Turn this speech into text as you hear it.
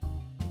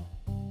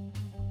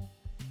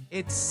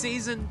It's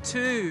season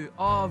 2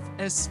 of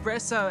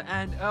Espresso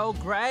and Earl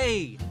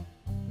Grey.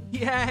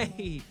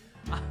 Yay!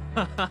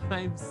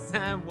 I'm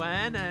Sam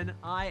Wan and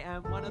I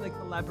am one of the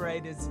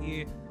collaborators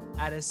here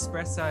at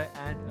Espresso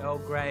and Earl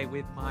Grey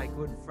with my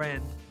good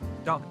friend,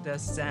 Dr.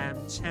 Sam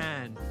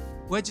Chan.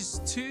 We're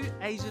just two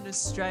Asian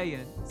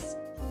Australians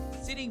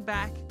sitting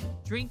back,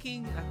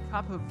 drinking a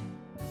cup of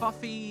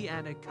coffee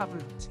and a cup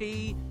of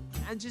tea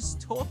and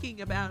just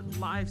talking about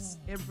life's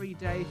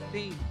everyday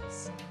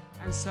things.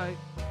 And so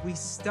we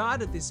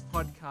started this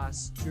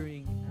podcast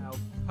during our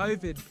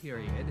COVID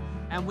period,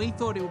 and we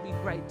thought it would be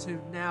great to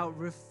now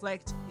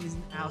reflect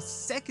in our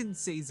second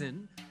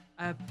season,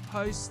 a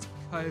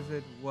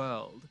post-COVID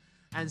world.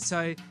 And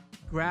so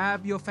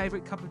grab your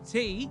favorite cup of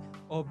tea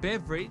or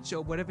beverage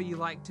or whatever you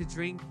like to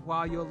drink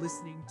while you're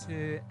listening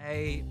to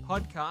a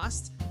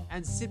podcast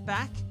and sit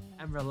back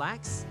and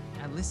relax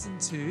and listen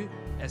to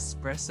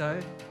Espresso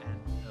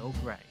and Earl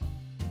Grey.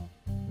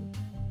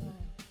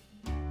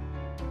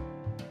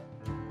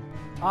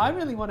 I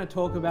really want to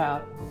talk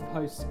about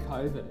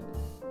post-COVID.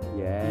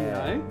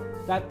 Yeah. You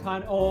know, that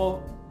kind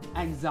or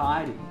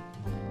anxiety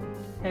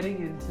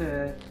heading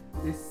into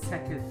this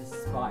second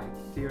spike.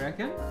 Do you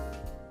reckon?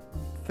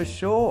 For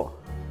sure.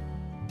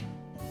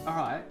 All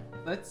right,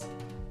 let's.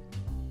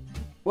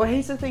 Well,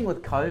 here's the thing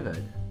with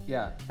COVID.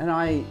 Yeah. And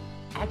I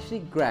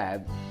actually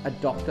grabbed a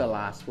doctor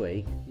last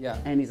week. Yeah.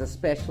 And he's a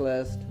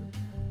specialist.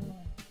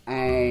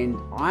 And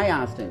I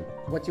asked him,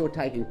 what's your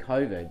take on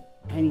COVID?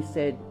 And he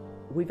said,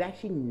 we've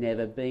actually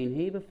never been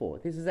here before.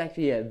 This is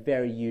actually a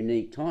very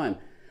unique time.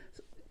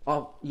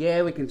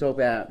 Yeah, we can talk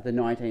about the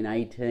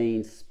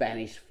 1918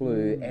 Spanish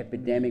flu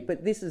epidemic,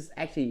 but this is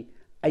actually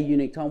a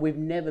unique time. We've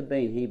never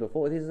been here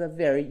before. This is a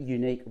very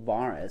unique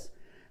virus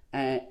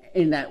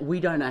in that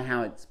we don't know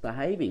how it's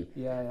behaving.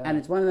 Yeah. And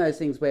it's one of those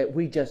things where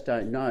we just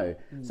don't know.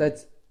 So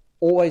it's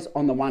always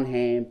on the one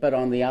hand, but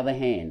on the other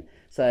hand.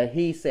 So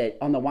he said,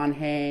 on the one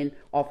hand,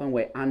 often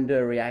we're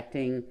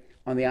underreacting.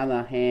 On the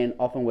other hand,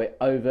 often we're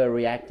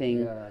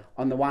overreacting. Yeah.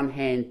 On the one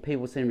hand,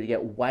 people seem to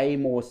get way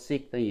more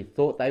sick than you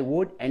thought they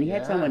would. And he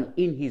had someone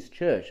in his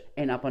church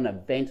end up on a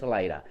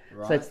ventilator.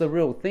 Right. So it's the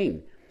real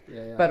thing.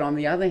 Yeah. But on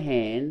the other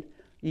hand,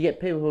 you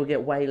get people who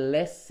get way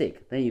less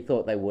sick than you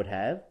thought they would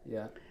have.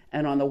 Yeah.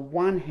 And on the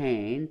one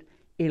hand,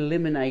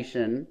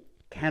 elimination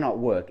cannot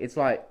work. It's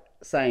like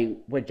saying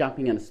we're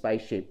jumping in a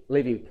spaceship,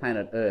 leaving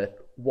planet Earth,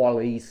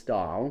 Wall-E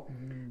style,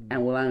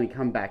 and we'll only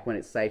come back when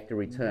it's safe to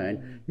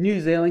return.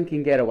 New Zealand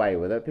can get away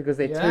with it because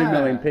they're 2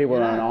 million people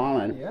on an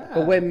island,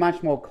 but we're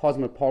much more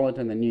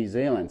cosmopolitan than New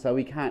Zealand, so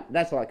we can't.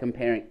 That's like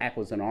comparing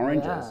apples and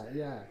oranges.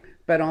 Yeah.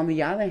 But on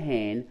the other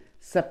hand,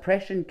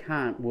 suppression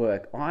can't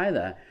work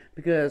either,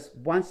 because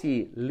once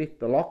you lift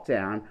the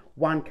lockdown,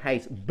 one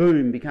case,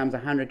 boom, becomes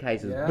 100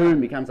 cases,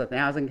 boom, becomes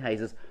 1,000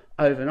 cases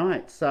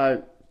overnight.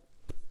 So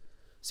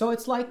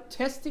it's like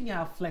testing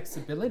our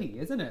flexibility,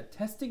 isn't it?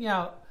 Testing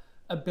our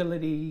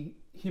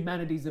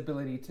humanity's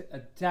ability to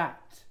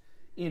adapt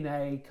in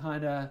a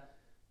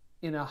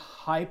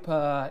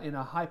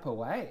hyper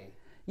way.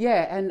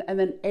 Yeah, and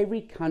then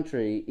every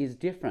country is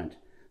different.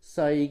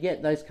 So you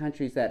get those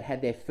countries that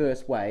had their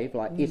first wave,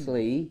 like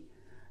Italy,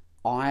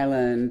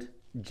 Ireland,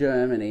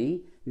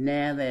 Germany.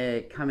 Now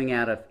they're coming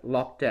out of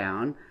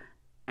lockdown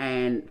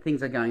and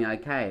things are going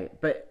okay.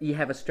 But you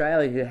have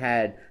Australia, who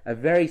had a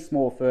very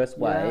small first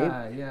wave.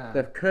 Yeah.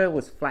 The curve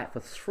was flat for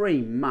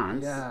 3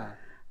 months. Yeah.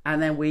 And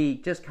then we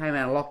just came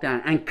out of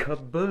lockdown and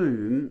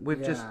kaboom,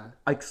 we've just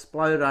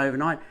exploded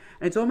overnight.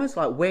 And it's almost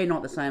like we're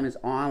not the same as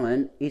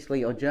Ireland,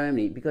 Italy or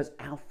Germany, because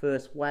our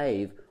first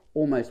wave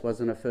almost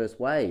wasn't a first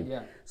wave.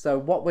 Yeah. So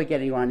what we're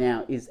getting right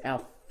now is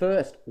our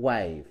first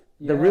wave.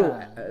 The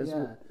real...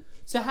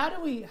 So how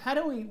do we,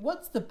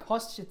 what's the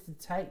posture to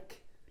take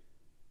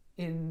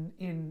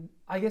in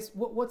I guess,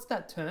 what's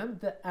that term?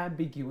 The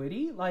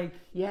ambiguity? Like...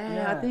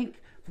 I think...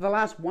 For the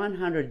last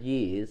 100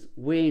 years,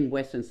 we in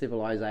Western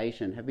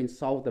civilization have been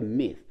sold the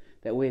myth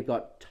that we've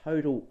got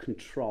total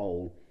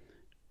control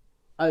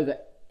over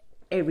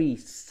every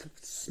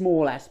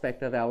small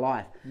aspect of our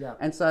life. Yeah.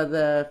 And so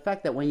the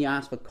fact that when you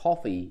ask for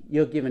coffee,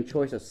 you're given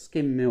choice of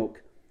skim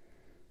milk,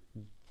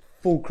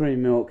 full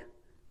cream milk,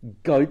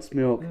 goat's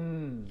milk,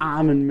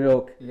 almond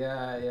milk,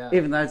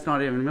 even though it's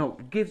not even milk,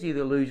 it gives you the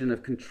illusion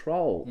of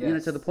control. Yes. You know,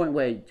 to the point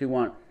where do you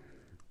want...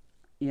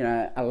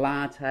 a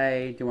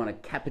latte, do you want a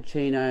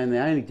cappuccino? And the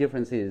only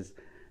difference is,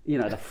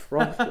 the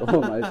froth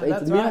almost.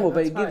 It's minimal,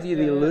 but it gives you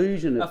the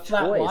illusion of choice.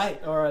 A flat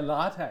white or a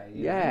latte.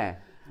 Yeah.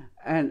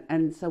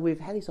 And so we've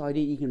had this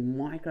idea you can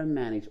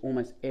micromanage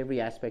almost every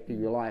aspect of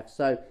your life.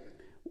 So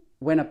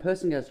when a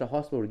person goes to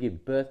hospital to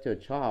give birth to a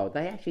child,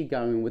 they actually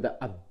go in with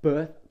a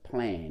birth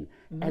plan,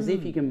 as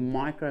if you can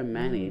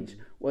micromanage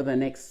what the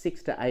next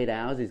 6 to 8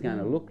 hours is going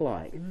to look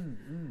like.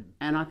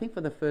 And I think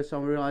for the first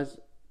time we realised,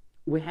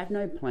 we have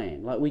no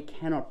plan. Like, we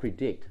cannot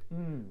predict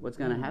what's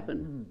going to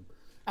happen.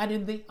 And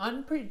in the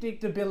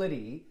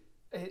unpredictability,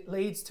 it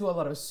leads to a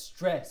lot of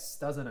stress,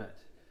 doesn't it?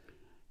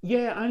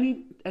 Yeah,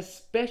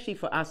 especially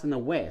for us in the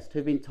West,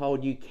 who've been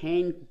told you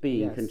can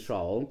be in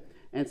control.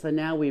 And so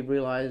now we're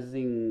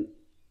realising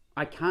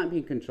I can't be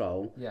in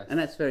control, Yes. and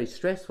that's very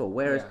stressful.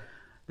 Whereas Yeah.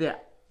 there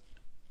are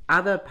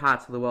other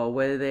parts of the world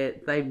where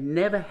they've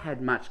never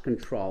had much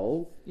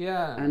control,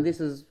 Yeah. and this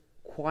is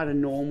quite a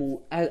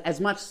normal, as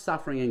much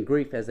suffering and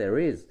grief as there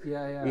is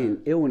Yeah.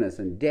 in illness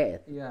and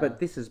death. Yeah. But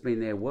this has been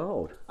their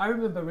world. I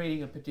remember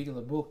reading a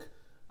particular book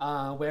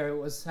where it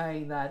was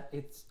saying that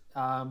it's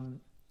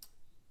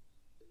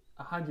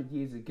 100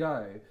 years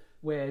ago,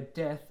 where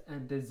death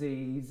and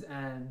disease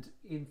and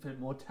infant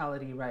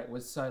mortality rate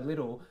was so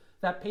little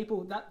that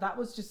people that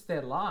was just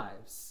their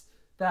lives.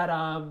 That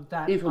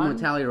Infant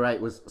mortality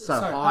rate was so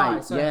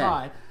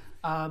high.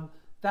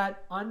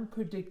 That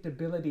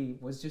unpredictability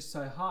was just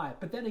so high.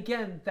 But then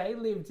again, they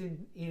lived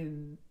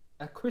in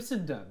a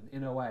Christendom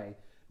in a way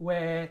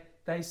where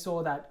they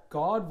saw that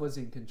God was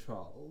in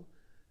control.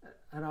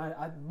 And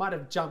I might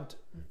have jumped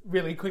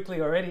really quickly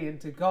already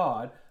into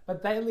God,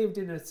 but they lived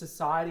in a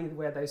society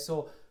where they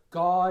saw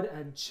God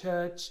and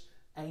church,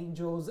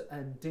 angels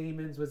and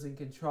demons was in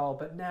control.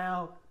 But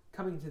now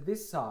coming to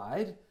this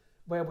side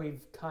where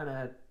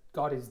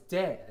God is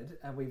dead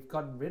and we've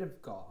gotten rid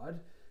of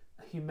God,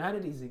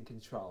 humanity's in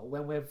control.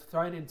 When we're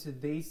thrown into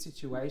these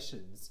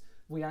situations,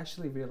 we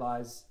actually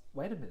realize,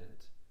 wait a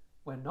minute,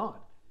 we're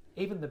not.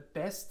 Even the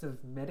best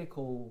of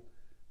medical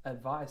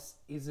advice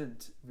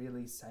isn't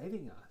really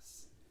saving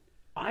us.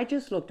 I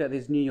just looked at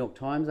this New York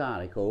Times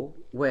article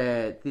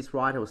where this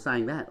writer was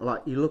saying that,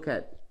 like, you look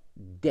at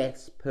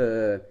deaths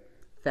per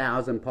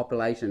 1,000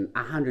 population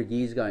 100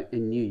 years ago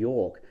in New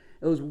York,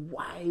 it was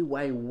way,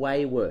 way,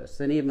 way worse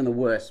than even the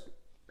worst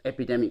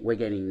epidemic we're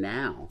getting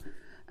now.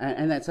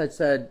 And that's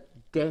so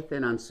death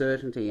and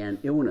uncertainty and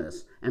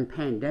illness and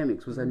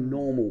pandemics was a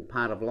normal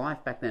part of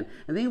life back then.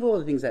 And think of all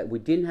the things that we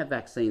didn't have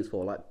vaccines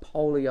for, like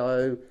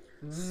polio,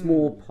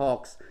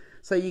 smallpox.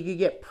 So you could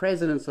get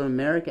presidents of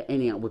America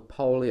ending up with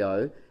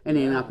polio and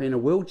ending up in a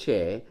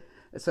wheelchair.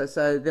 So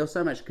there was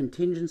so much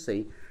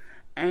contingency.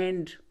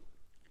 And,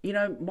 you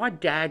know, my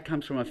dad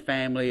comes from a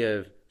family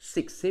of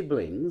 6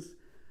 siblings,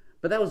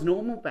 but that was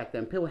normal back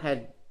then. People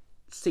had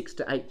 6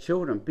 to 8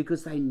 children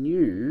because they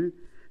knew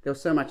there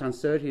was so much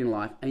uncertainty in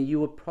life, and you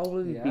would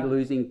probably be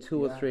losing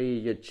 2 or 3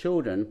 of your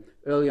children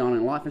early on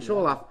in life. And sure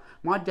enough,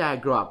 my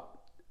dad grew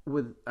up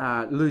with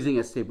losing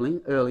a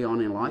sibling early on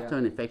in life to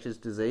an infectious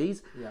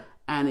disease,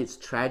 and it's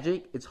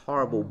tragic, it's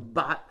horrible,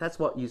 but that's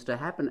what used to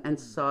happen, and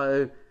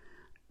so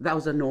that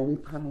was a normal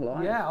part of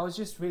life. Yeah, I was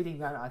just reading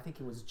that. I think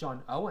it was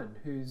John Owen,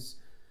 whose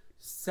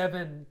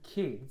 7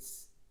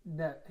 kids,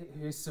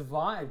 who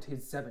survived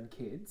his 7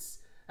 kids,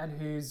 and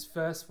whose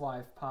first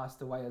wife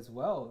passed away as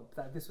well.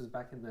 This was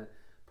back in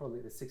probably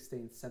the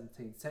 16th,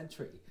 17th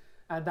century,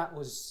 and that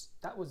was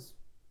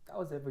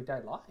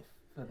everyday life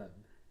for them.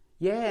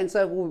 Yeah, and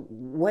so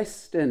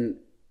Western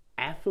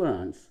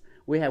affluence,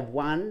 we have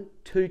 1,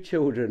 2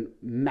 children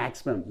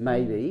maximum,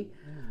 maybe,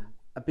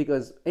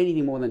 because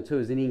anything more than 2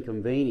 is an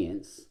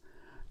inconvenience,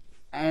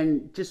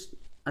 and just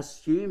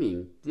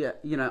assuming,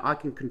 you know, I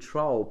can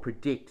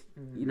predict,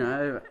 you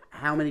know,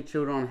 how many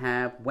children I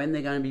have, when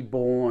they're going to be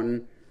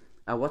born,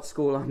 what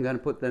school I'm going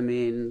to put them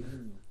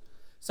in.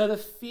 So the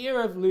fear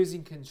of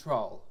losing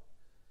control,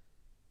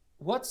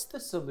 what's the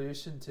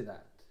solution to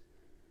that?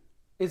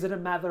 Is it a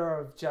matter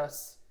of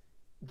just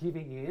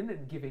giving in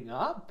and giving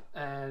up?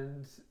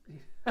 And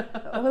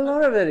a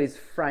lot of it is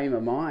frame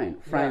of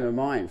mind.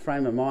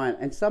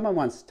 And someone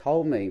once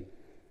told me,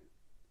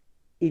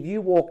 if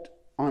you walked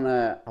on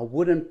a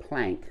wooden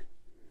plank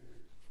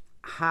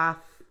half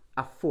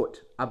a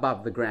foot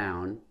above the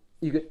ground,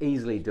 you could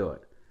easily do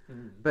it.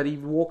 But if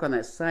you walk on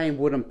that same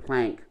wooden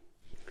plank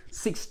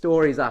 6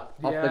 stories up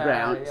off the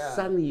ground,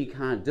 suddenly you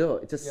can't do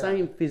it. It's the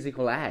same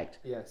physical act.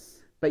 Yes.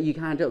 But you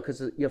can't do it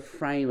because of your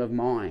frame of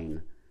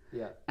mind.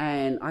 Yeah.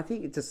 And I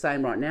think it's the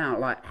same right now.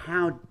 Like,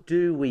 how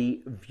do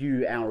we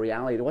view our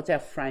reality? What's our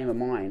frame of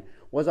mind?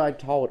 Was I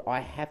told I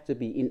have to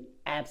be in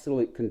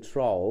absolute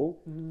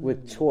control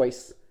with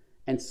choice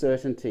and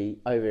certainty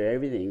over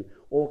everything?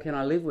 Or can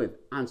I live with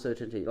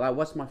uncertainty? Like,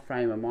 what's my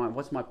frame of mind?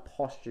 What's my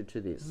posture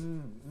to this?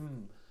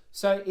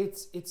 So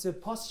it's a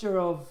posture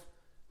of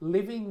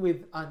living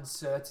with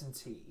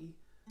uncertainty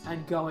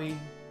and going,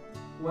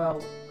 well,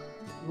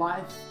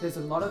 life, there's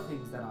a lot of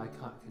things that I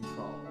can't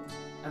control,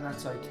 and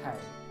that's okay.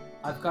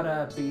 I've got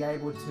to be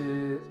able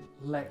to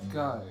let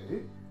go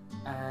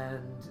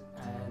and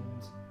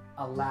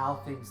allow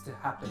things to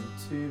happen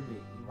to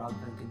me rather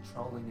than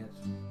controlling it.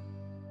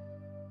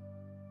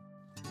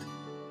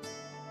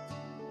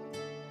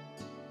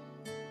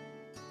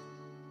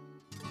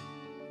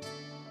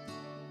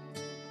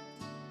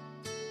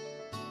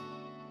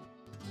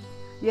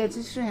 Yeah, it's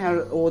interesting how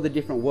all the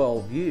different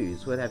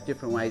worldviews would have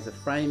different ways of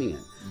framing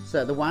it.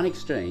 So at the one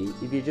extreme,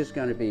 if you're just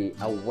going to be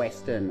a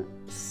Western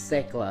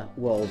secular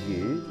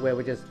worldview, where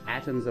we're just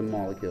atoms and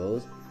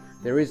molecules,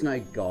 there is no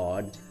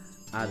God,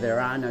 there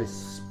are no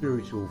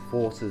spiritual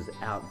forces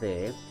out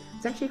there.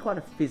 It's actually quite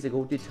a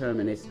physical,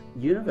 determinist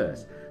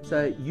universe.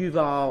 So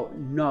Yuval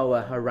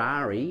Noah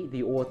Harari,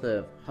 the author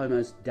of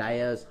Homo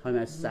Deus,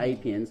 Homo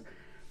Sapiens,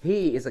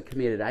 He is a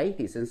committed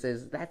atheist and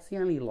says that's the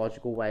only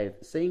logical way of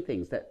seeing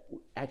things, that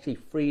actually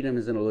freedom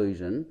is an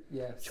illusion,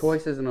 Yes.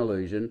 choice is an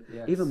illusion,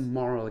 Yes. even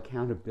moral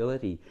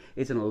accountability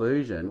is an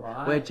illusion.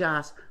 Right. We're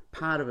just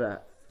part of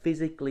a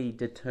physically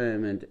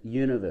determined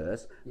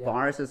universe. Yeah.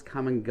 Viruses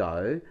come and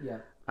go. Yeah.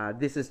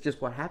 This is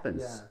just what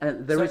happens. Yeah.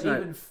 And there so is no...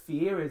 even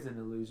fear is an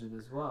illusion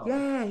as well.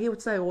 Yeah, he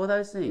would say all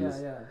those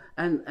things. Yeah,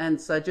 And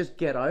so just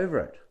get over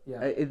it.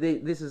 Yeah.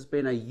 This has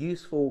been a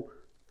useful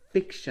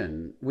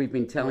fiction we've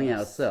been telling Yes.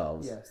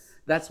 ourselves. Yes.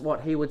 That's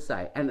what he would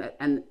say.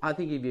 And I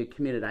think if you're a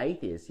committed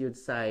atheist, you'd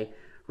say,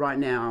 right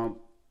now,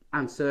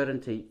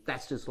 uncertainty,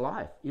 that's just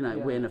life. You know,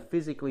 Yeah. we're in a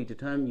physically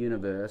determined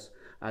universe.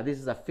 This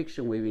is a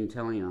fiction we've been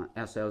telling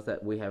ourselves,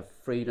 that we have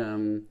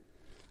freedom,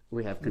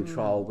 we have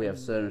control, we have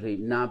certainty.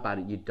 No,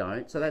 but you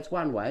don't. So that's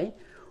one way.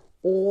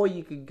 Or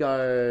you could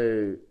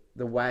go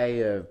the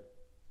way of,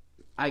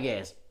 I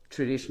guess,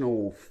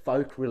 traditional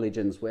folk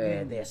religions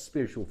where there's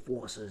spiritual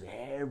forces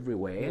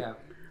everywhere. Yeah.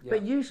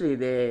 But usually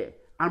they're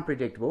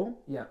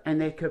unpredictable, Yeah. and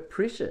they're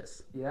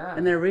capricious, Yeah.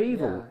 and they're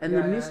evil, Yeah. and Yeah,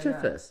 they're yeah,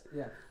 mischievous.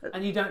 Yeah.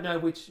 And you don't know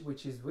which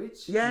is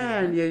which.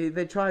 Yeah, you know? and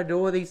they try to do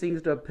all these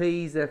things to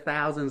appease their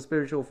thousand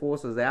spiritual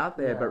forces out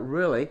there, Yeah. but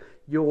really,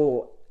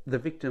 you're the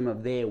victim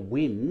of their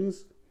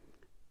whims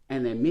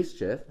and their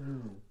mischief.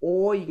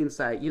 Or you can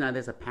say, you know,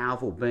 there's a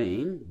powerful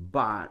being,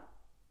 but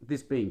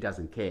this being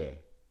doesn't care.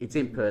 It's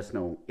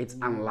impersonal, it's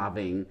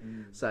unloving.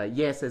 So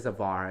yes, there's a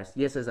virus,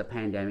 yes, there's a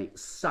pandemic.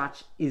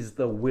 Such is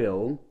the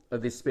will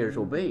of this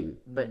spiritual being.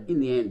 But in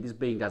the end, this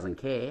being doesn't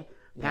care.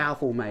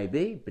 Powerful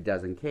maybe, but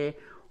doesn't care.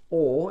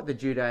 Or the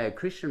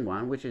Judeo-Christian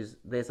one, which is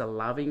there's a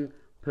loving,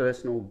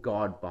 personal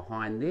God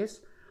behind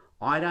this.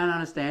 I don't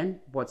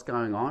understand what's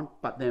going on,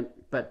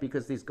 but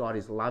because this God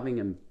is loving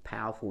and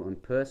powerful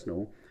and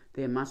personal,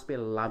 there must be a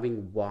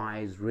loving,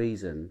 wise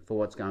reason for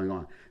what's going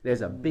on.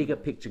 There's a bigger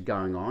picture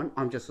going on.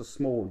 I'm just a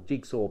small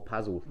jigsaw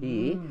puzzle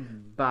here.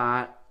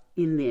 But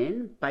in the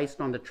end,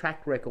 based on the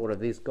track record of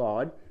this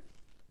God,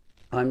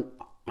 I'm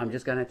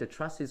just going to have to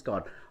trust this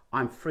God.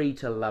 I'm free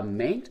to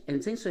lament. And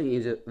it's interesting,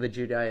 in the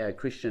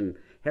Judeo-Christian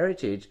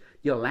heritage,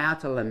 you're allowed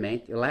to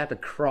lament, you're allowed to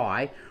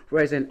cry,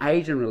 whereas in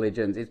Asian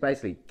religions, it's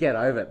basically, get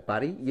over it,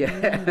 buddy.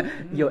 Yeah,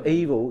 you're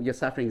evil, your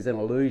suffering is an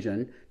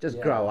illusion, just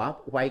grow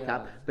up, wake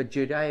up. But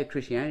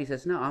Judeo-Christianity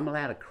says, no, I'm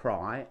allowed to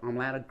cry, I'm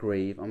allowed to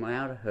grieve, I'm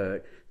allowed to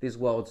hurt. This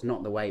world's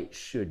not the way it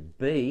should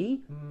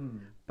be,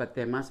 but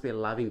there must be a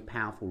loving,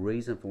 powerful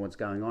reason for what's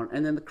going on.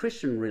 And then the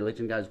Christian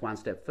religion goes one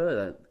step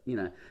further, you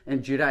know,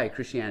 and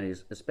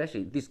Judeo-Christianity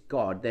especially, this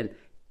God then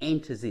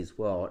enters this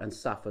world and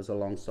suffers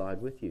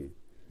alongside with you.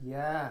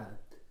 Yeah.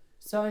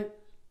 So,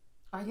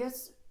 I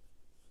guess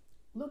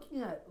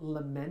looking at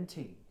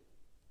lamenting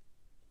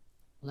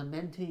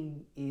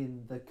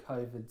in the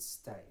COVID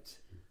state,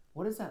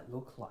 what does that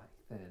look like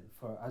then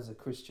for as a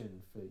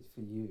Christian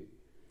for you?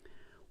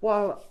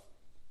 Well,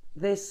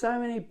 there's so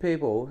many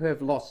people who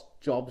have lost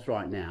jobs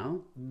right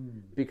now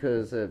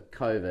because of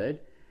COVID.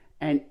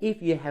 And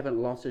if you haven't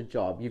lost a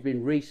job, you've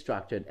been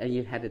restructured and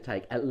you've had to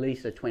take at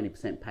least a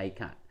 20% pay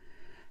cut.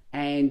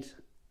 And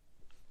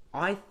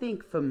I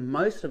think for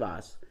most of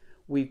us,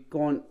 we've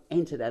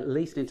entered at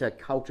least into a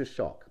culture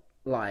shock.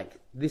 Like,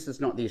 this is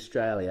not the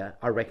Australia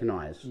I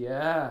recognise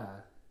Yeah.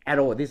 at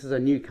all. This is a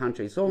new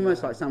country. It's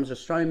almost like someone's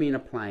just thrown me in a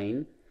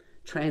plane,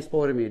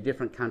 transported me to a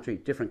different country,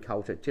 different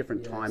culture,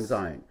 different time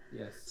zone.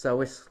 Yes. So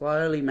we're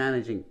slowly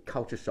managing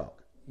culture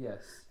shock.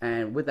 Yes.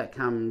 And with that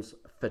comes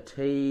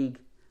fatigue,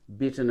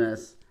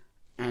 bitterness,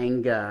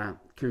 anger,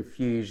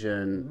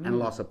 confusion, and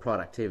loss of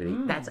productivity.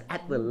 That's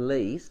at the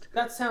least.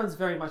 That sounds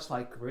very much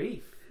like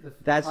grief. The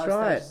That's 5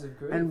 right. stages of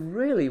grief. And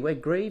really, we're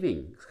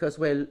grieving because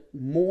we're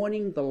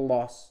mourning the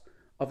loss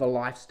of a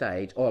life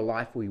stage or a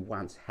life we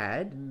once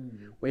had.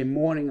 We're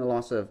mourning the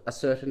loss of a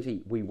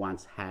certainty we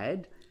once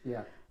had.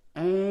 Yeah.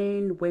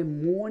 And we're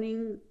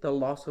mourning the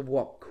loss of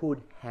what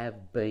could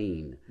have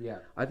been. Yeah.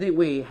 I think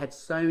we had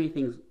so many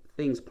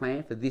things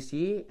planned for this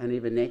year and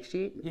even next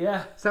year.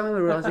 Yeah. Suddenly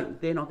we're realizing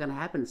they're not going to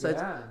happen. So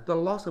Yeah. it's the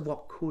loss of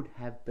what could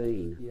have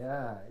been.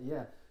 Yeah.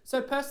 Yeah.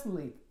 So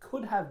personally,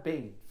 could have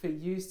been for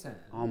you, Sam.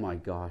 Oh my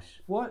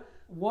gosh. What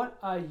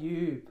are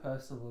you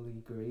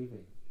personally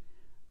grieving?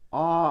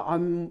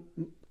 I'm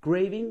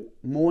grieving,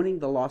 mourning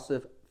the loss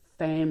of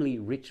family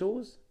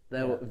rituals.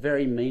 They were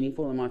very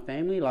meaningful in my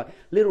family, like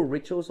little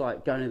rituals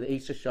like going to the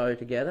Easter show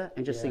together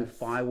and just seeing Yes.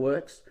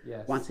 fireworks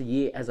Yes. once a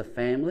year as a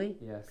family.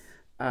 Yes.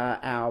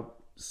 Our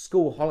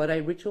school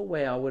holiday ritual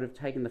where I would have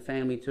taken the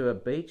family to a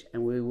beach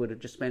and we would have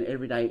just spent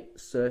every day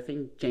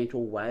surfing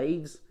gentle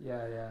waves.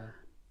 Yeah. Yeah.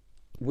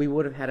 We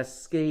would have had a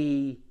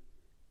ski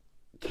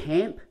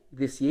camp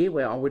this year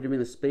where I would have been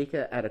the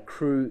speaker at a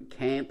crew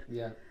camp.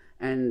 Yeah.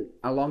 And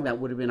along that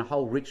would have been a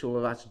whole ritual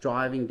of us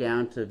driving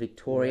down to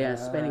Victoria,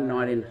 spending the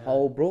night in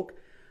Holbrook,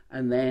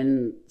 and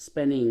then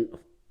spending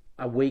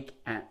a week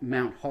at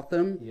Mount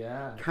Hotham,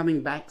 Yeah.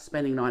 coming back,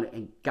 spending the night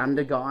at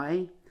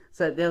Gundagai.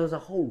 So there was a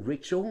whole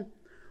ritual.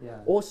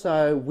 Yeah.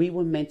 Also, we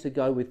were meant to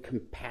go with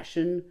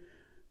compassion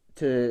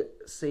to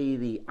see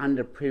the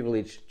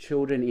underprivileged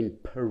children in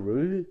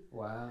Peru.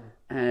 Wow.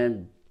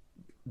 And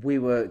we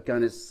were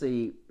going to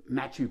see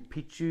Machu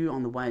Picchu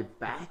on the way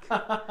back.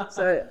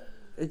 So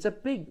it's a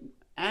big,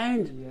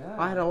 and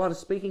I had a lot of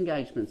speaking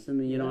engagements in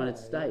the United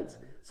States.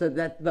 Yeah. So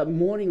that the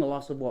mourning the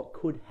loss of what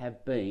could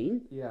have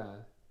been. Yeah.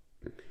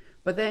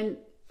 But then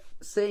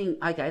seeing,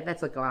 okay,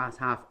 that's a glass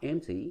half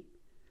empty,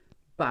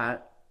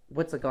 but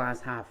what's a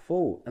glass half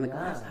full? And the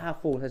glass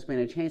half full has been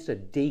a chance to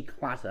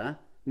declutter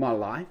my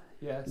life,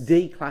 Yes.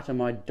 declutter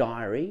my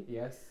diary,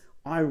 Yes.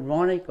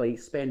 ironically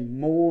spend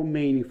more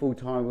meaningful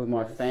time with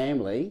my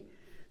family,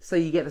 so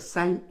you get the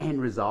same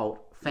end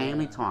result,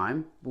 family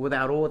time,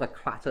 without all the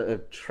clutter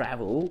of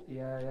travel.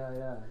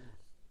 Yeah.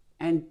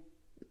 And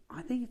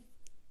I think,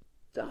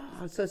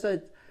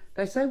 so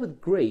they say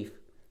with grief,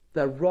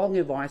 the wrong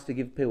advice to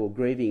give people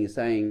grieving is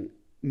saying,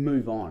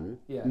 move on,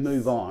 Yes.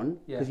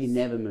 because you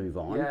never move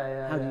on.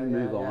 How do you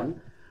move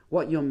on?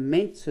 What you're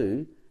meant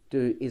to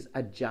do is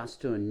adjust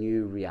to a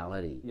new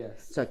reality.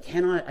 Yes. So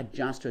can I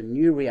adjust to a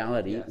new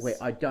reality Yes. where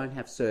I don't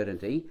have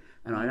certainty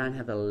and I don't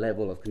have the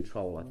level of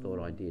control I thought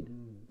I did?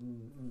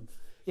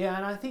 Yeah,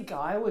 and I think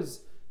I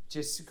was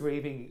just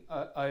grieving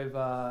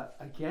over,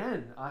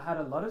 again, I had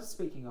a lot of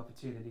speaking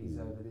opportunities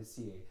over this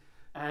year,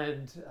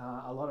 and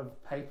a lot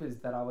of papers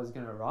that I was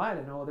going to write,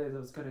 and all this, I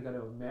was going to go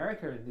to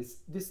America, and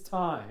this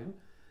time,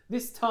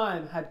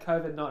 had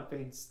COVID not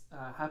been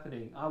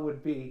happening, I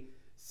would be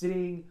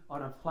sitting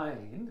on a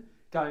plane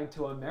going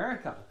to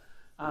America,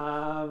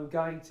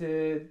 going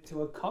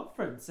to a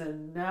conference,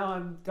 and now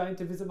I'm going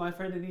to visit my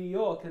friend in New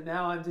York, and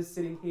now I'm just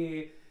sitting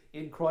here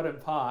in Croydon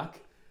Park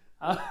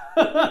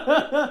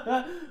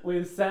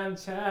with Sam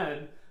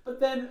Chan. But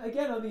then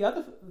again, on the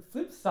other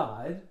flip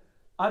side,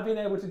 I've been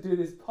able to do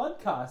this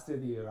podcast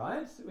with you,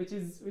 right? Which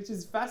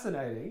is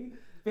fascinating.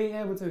 Being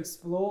able to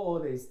explore all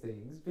these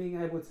things,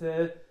 being able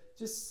to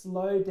just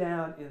slow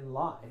down in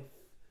life,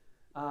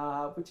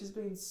 which has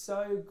been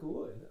so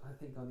good, I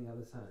think, on the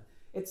other side.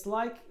 It's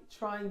like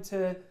trying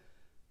to,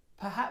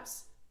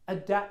 perhaps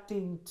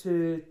adapting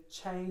to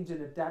change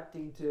and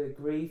adapting to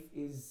grief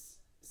is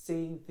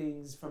seeing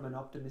things from an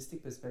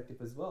optimistic perspective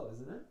as well,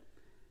 isn't it?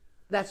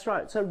 That's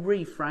right. So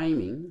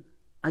reframing,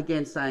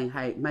 again saying,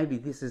 hey, maybe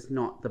this is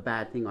not the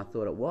bad thing I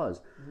thought it was.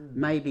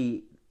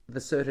 Maybe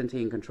the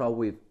certainty and control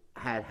we've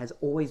had has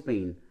always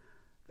been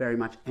very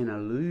much an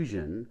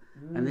illusion,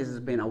 and this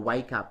has been a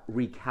wake up,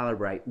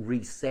 recalibrate,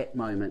 reset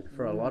moment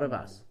for a lot of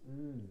us.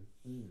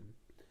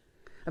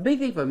 A big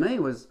thing for me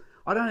was,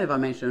 I don't know if I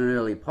mentioned in an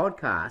early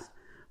podcast,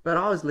 but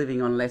I was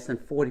living on less than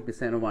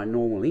 40% of my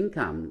normal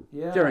income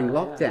during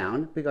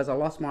lockdown because I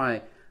lost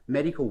my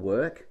medical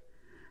work,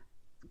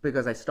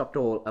 because they stopped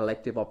all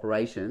elective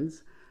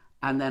operations,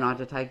 and then I had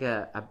to take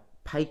a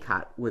pay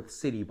cut with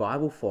City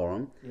Bible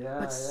Forum.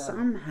 But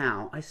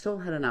somehow I still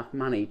had enough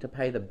money to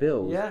pay the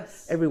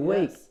bills every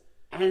week.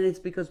 And it's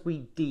because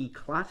we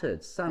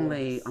decluttered.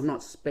 Suddenly I'm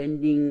not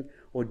spending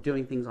or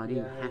doing things I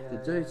didn't have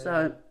to do.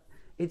 So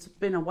it's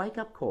been a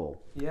wake-up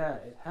call. Yeah,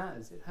 it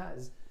has.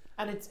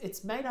 And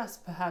it's made us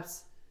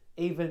perhaps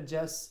even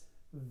just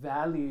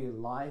value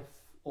life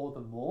all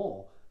the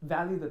more,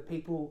 value the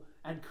people,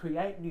 and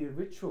create new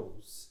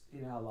rituals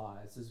in our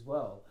lives as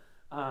well.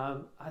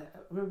 I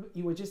remember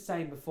you were just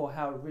saying before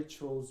how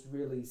rituals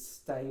really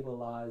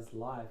stabilize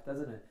life,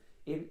 doesn't it?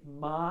 It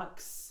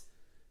marks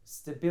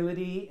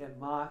stability, it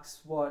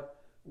marks what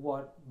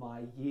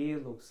my year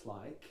looks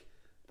like.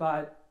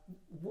 But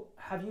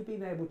have you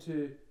been able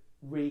to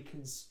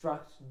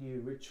reconstruct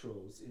new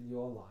rituals in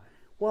your life?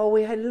 Well,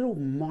 we had little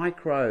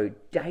micro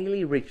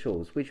daily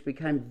rituals which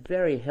became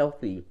very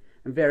healthy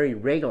and very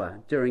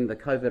regular during the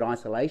COVID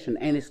isolation,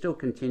 and is still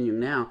continuing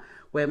now,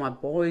 where my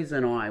boys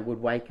and I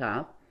would wake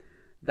up,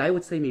 they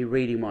would see me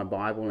reading my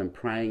Bible and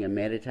praying and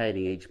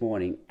meditating each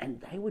morning, and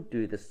they would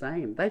do the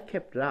same. They've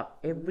kept it up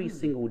every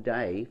single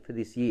day for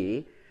this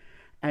year,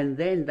 and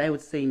then they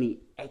would see me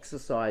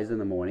exercise in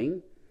the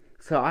morning.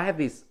 So I have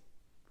this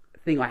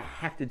thing I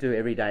have to do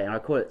every day, and I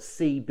call it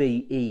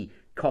CBE,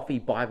 Coffee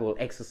Bible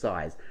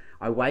Exercise.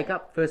 I wake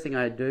up, first thing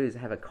I do is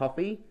have a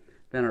coffee,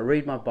 then I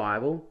read my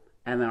Bible,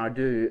 and then I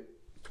do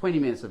 20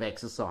 minutes of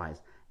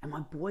exercise. And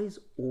my boys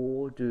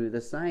all do the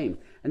same.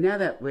 And now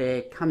that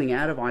we're coming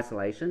out of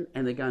isolation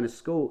and they're going to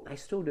school, they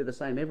still do the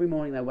same. Every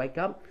morning they wake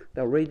up,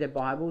 they'll read their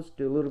Bibles,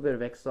 do a little bit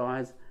of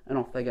exercise, and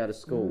off they go to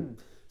school.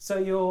 So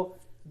your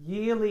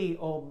yearly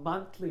or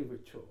monthly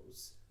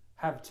rituals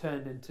have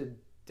turned into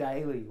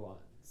daily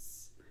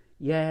ones.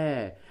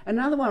 Yeah.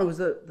 Another one was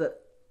that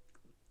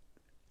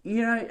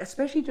you know,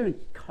 especially during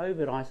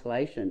COVID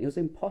isolation, it was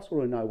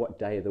impossible to know what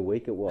day of the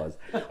week it was.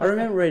 I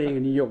remember reading a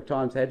New York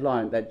Times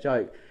headline, that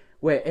joke,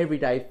 where every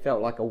day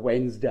felt like a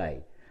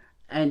Wednesday.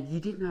 And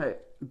you didn't know.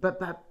 But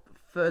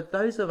for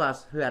those of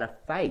us who had a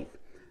faith,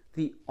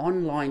 the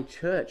online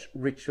church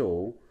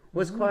ritual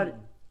was quite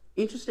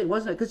interesting,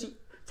 wasn't it? Because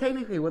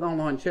technically with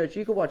online church,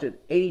 you could watch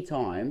it any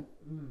time,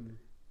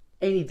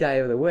 any day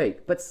of the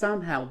week. But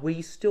somehow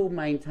we still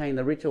maintain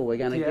the ritual. We're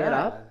going to get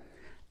up,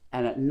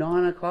 and at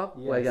 9 o'clock,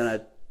 we're going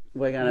to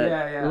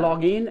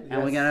log in,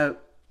 and we're going to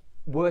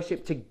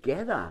worship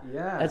together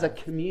as a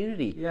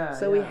community.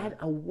 So we had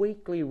a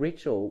weekly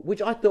ritual,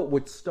 which I thought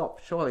would stop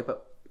surely,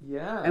 but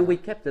Yeah. And we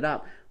kept it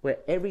up where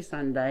every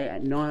Sunday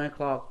at 9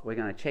 o'clock, we're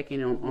going to check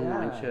in on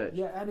online church.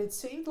 Yeah, and it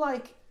seemed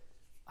like,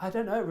 I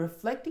don't know,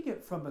 reflecting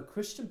it from a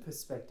Christian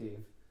perspective,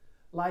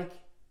 like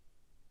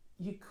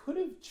you could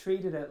have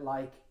treated it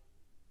like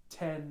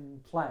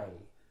 10 play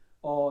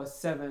or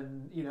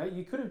 7,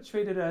 you could have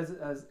treated it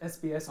as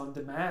SBS on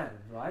demand,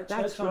 right?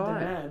 That's Church on right.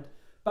 demand,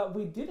 but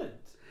we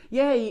didn't.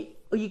 Yeah,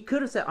 you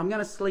could have said, I'm going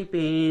to sleep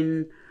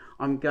in,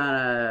 I'm going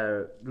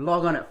to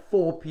log on at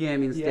 4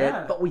 p.m.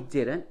 instead, but we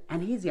didn't.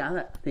 And here's the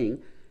other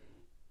thing.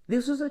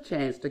 This was a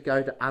chance to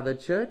go to other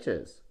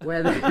churches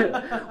where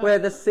where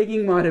the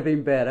singing might have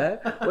been better,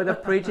 where the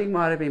preaching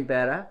might have been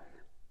better,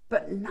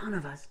 but none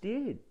of us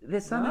did.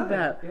 There's something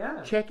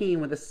about checking in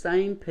with the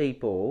same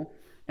people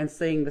and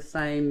seeing the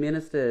same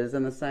ministers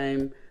and the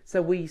same...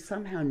 So we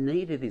somehow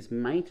needed this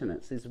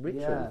maintenance, this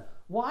ritual. Yeah.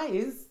 Why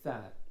is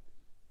that?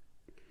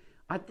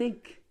 I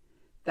think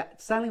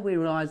that suddenly we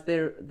realised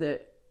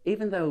that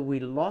even though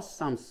we lost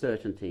some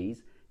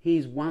certainties,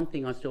 here's one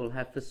thing I still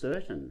have for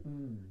certain.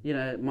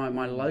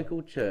 My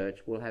local church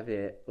will have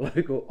their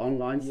local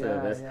online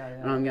service,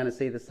 and I'm going to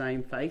see the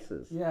same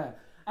faces. Yeah,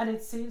 and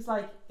it seems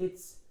like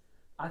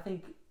I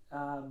think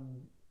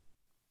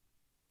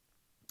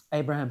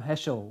Abraham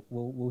Heschel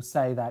will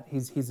say that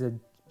he's a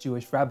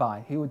Jewish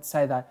rabbi. He would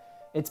say that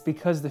it's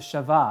because the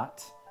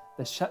Shabbat,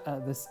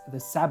 the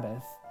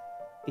Sabbath,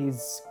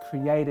 is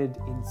created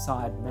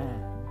inside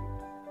man.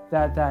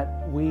 That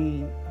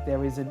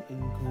there is an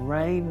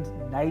ingrained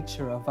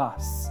nature of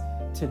us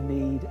to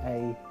need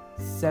a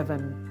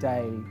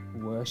 7-day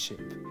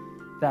worship.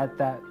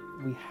 That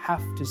we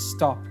have to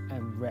stop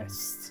and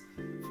rest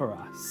for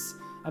us.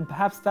 And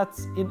perhaps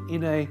that's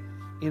in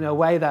a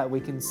way that we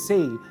can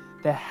see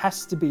there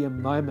has to be a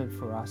moment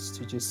for us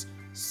to just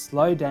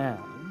slow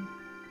down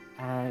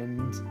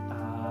and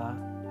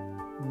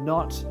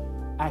not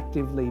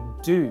actively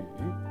do,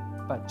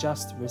 but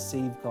just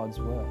receive God's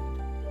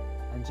word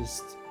and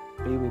just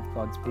be with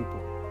God's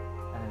people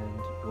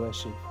and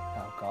worship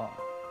our God.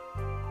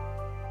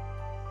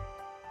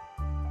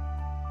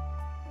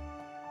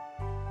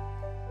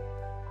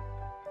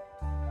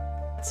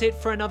 That's it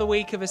for another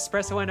week of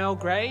Espresso and Earl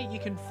Grey. You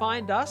can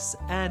find us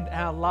and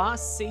our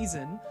last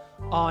season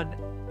on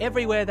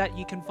everywhere that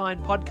you can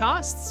find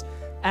podcasts.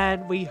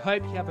 And we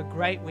hope you have a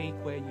great week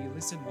where you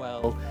listen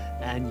well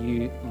and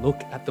you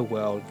look at the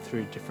world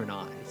through different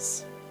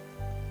eyes.